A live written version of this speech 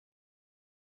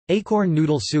Acorn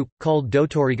noodle soup, called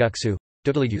Dotori-guksu,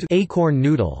 acorn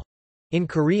noodle, in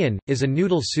Korean, is a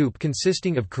noodle soup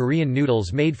consisting of Korean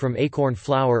noodles made from acorn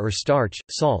flour or starch,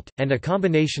 salt, and a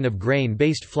combination of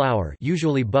grain-based flour,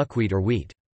 usually buckwheat or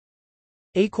wheat.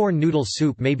 Acorn noodle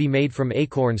soup may be made from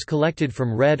acorns collected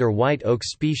from red or white oak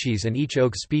species, and each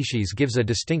oak species gives a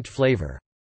distinct flavor.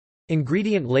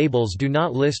 Ingredient labels do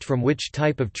not list from which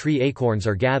type of tree acorns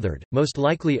are gathered, most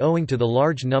likely owing to the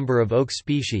large number of oak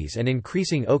species and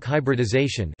increasing oak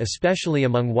hybridization, especially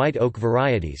among white oak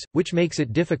varieties, which makes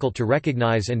it difficult to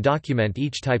recognize and document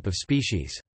each type of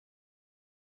species.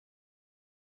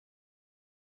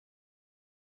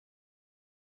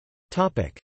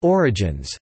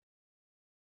 Origins.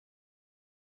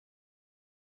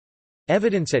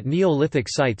 Evidence at Neolithic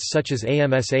sites such as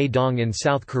Amsa Dong in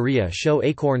South Korea show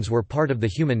acorns were part of the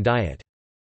human diet.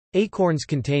 Acorns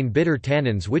contain bitter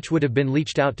tannins which would have been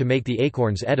leached out to make the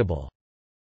acorns edible.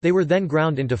 They were then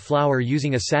ground into flour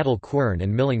using a saddle quern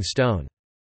and milling stone.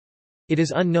 It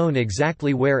is unknown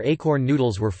exactly where acorn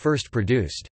noodles were first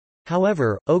produced.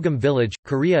 However, Ogum Village,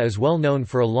 Korea is well known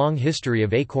for a long history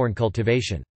of acorn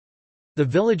cultivation. The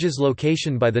village's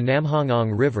location by the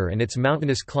Namhongong River and its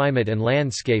mountainous climate and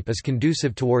landscape is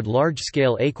conducive toward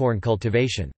large-scale acorn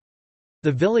cultivation.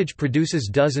 The village produces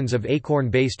dozens of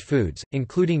acorn-based foods,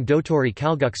 including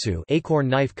Dotori-guksu, acorn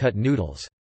knife-cut noodles.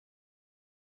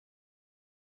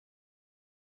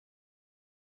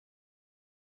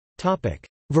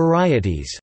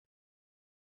 Varieties.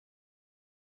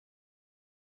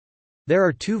 There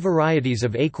are two varieties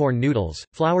of acorn noodles,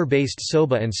 flour-based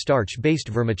soba and starch-based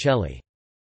vermicelli.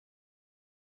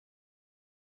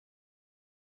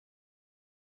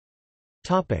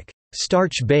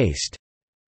 Starch-based.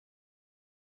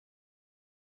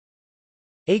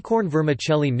 Acorn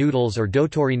vermicelli noodles or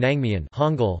dotori naengmyeon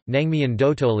Hangul, naengmyeon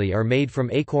dotoli are made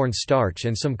from acorn starch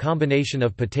and some combination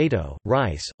of potato,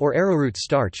 rice, or arrowroot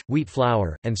starch, wheat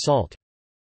flour, and salt.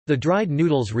 The dried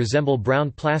noodles resemble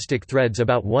brown plastic threads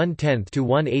about 1/10 to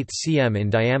 1/8 cm in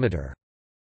diameter.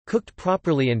 Cooked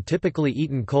properly and typically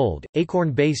eaten cold,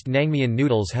 acorn-based naengmyeon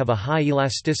noodles have a high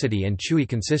elasticity and chewy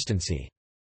consistency.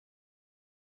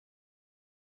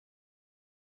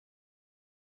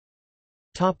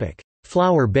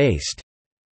 Flour-based.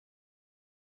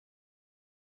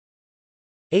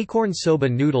 Acorn soba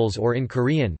noodles, or in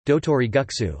Korean,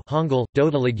 Dotori-guksu Hangul,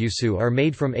 Dotori-guksu, are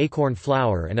made from acorn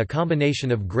flour and a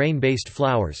combination of grain-based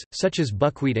flours, such as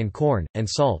buckwheat and corn, and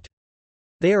salt.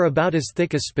 They are about as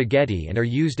thick as spaghetti and are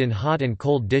used in hot and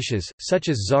cold dishes, such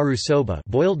as zaru soba.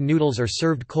 Boiled noodles are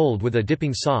served cold with a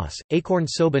dipping sauce. Acorn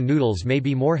soba noodles may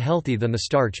be more healthy than the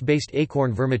starch-based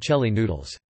acorn vermicelli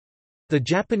noodles. The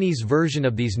Japanese version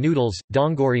of these noodles,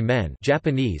 dongori men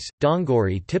Japanese,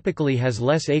 dongori, typically has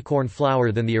less acorn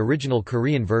flour than the original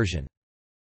Korean version.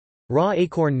 Raw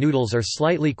acorn noodles are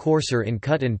slightly coarser in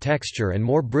cut and texture and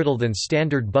more brittle than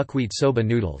standard buckwheat soba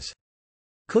noodles.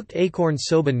 Cooked acorn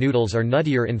soba noodles are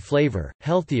nuttier in flavor,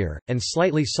 healthier, and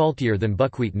slightly saltier than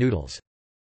buckwheat noodles.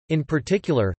 In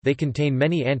particular, they contain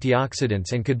many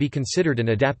antioxidants and could be considered an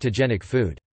adaptogenic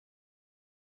food.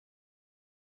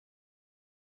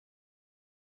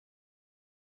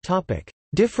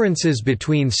 Differences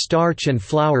between starch and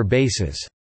flour bases.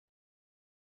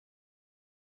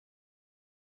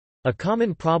 A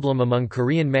common problem among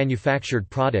Korean manufactured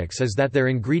products is that their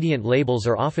ingredient labels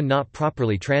are often not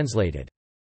properly translated.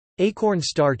 Acorn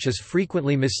starch is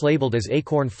frequently mislabeled as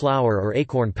acorn flour or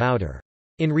acorn powder.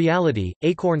 In reality,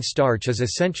 acorn starch is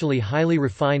essentially highly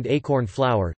refined acorn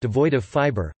flour, devoid of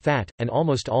fiber, fat, and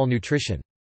almost all nutrition.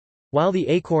 While the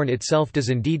acorn itself does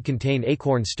indeed contain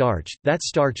acorn starch, that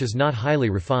starch is not highly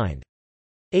refined.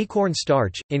 Acorn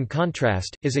starch, in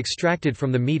contrast, is extracted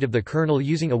from the meat of the kernel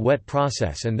using a wet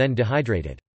process and then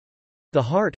dehydrated. The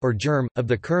heart, or germ, of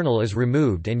the kernel is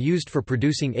removed and used for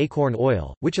producing acorn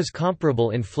oil, which is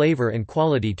comparable in flavor and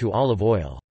quality to olive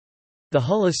oil. The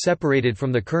hull is separated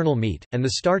from the kernel meat, and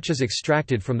the starch is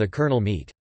extracted from the kernel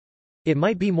meat. It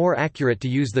might be more accurate to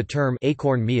use the term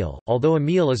acorn meal, although a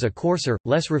meal is a coarser,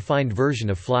 less refined version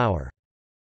of flour.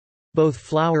 Both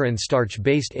flour and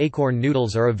starch-based acorn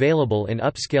noodles are available in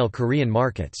upscale Korean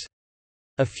markets.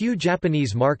 A few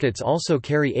Japanese markets also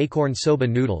carry acorn soba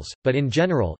noodles, but in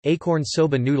general, acorn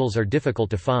soba noodles are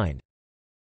difficult to find.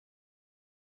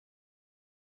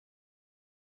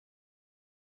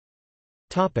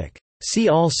 See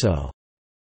also: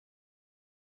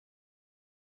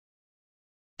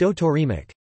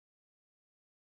 Dotori-guksu.